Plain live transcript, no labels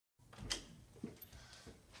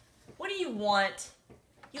you want?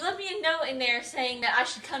 You left me a note in there saying that I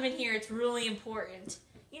should come in here. It's really important.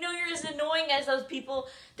 You know, you're as annoying as those people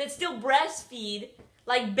that still breastfeed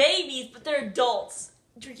like babies, but they're adults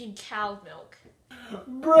drinking cow's milk.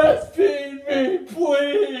 Breastfeed me,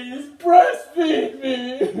 please! Breastfeed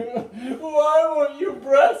me! Why won't you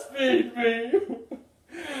breastfeed me?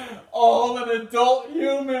 All an adult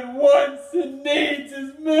human wants and needs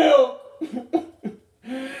is milk!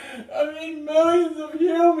 I mean, millions of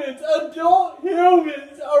humans, adult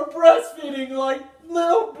humans, are breastfeeding like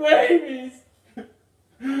little babies!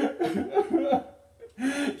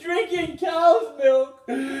 Drinking cow's milk,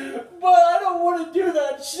 but I don't want to do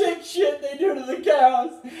that sick shit they do to the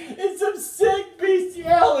cows. It's some sick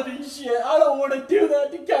bestiality shit. I don't want to do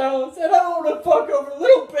that to cows, and I don't want to fuck over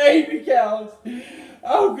little baby cows.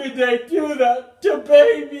 How could they do that to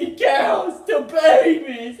baby cows, to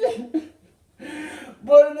babies?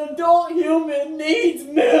 But an adult human needs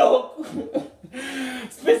milk.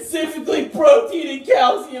 Specifically protein and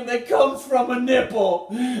calcium that comes from a nipple.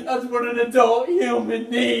 That's what an adult human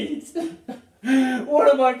needs.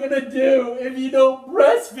 What am I gonna do if you don't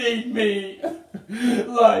breastfeed me?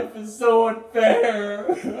 Life is so unfair.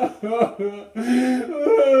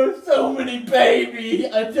 So many baby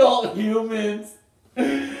adult humans.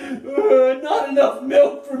 Not enough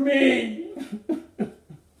milk for me.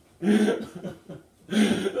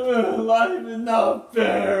 Life is not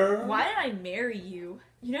fair. Why did I marry you?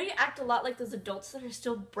 You know you act a lot like those adults that are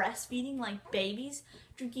still breastfeeding like babies,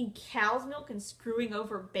 drinking cow's milk and screwing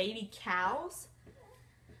over baby cows?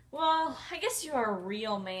 Well, I guess you are a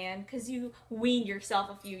real man because you weaned yourself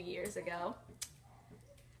a few years ago.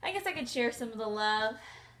 I guess I could share some of the love.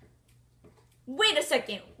 Wait a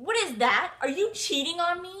second, what is that? Are you cheating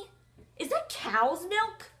on me? Is that cow's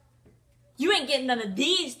milk? You ain't getting none of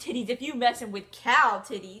these titties if you messing with cow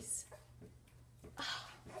titties.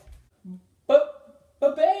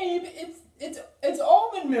 But babe, it's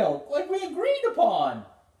almond milk, like we agreed upon.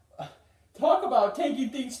 Talk about taking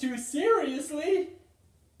things too seriously.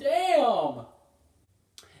 Damn.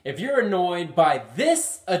 If you're annoyed by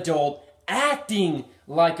this adult acting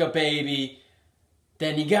like a baby,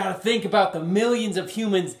 then you gotta think about the millions of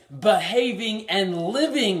humans behaving and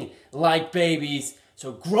living like babies.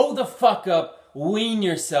 So grow the fuck up, wean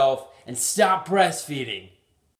yourself, and stop breastfeeding.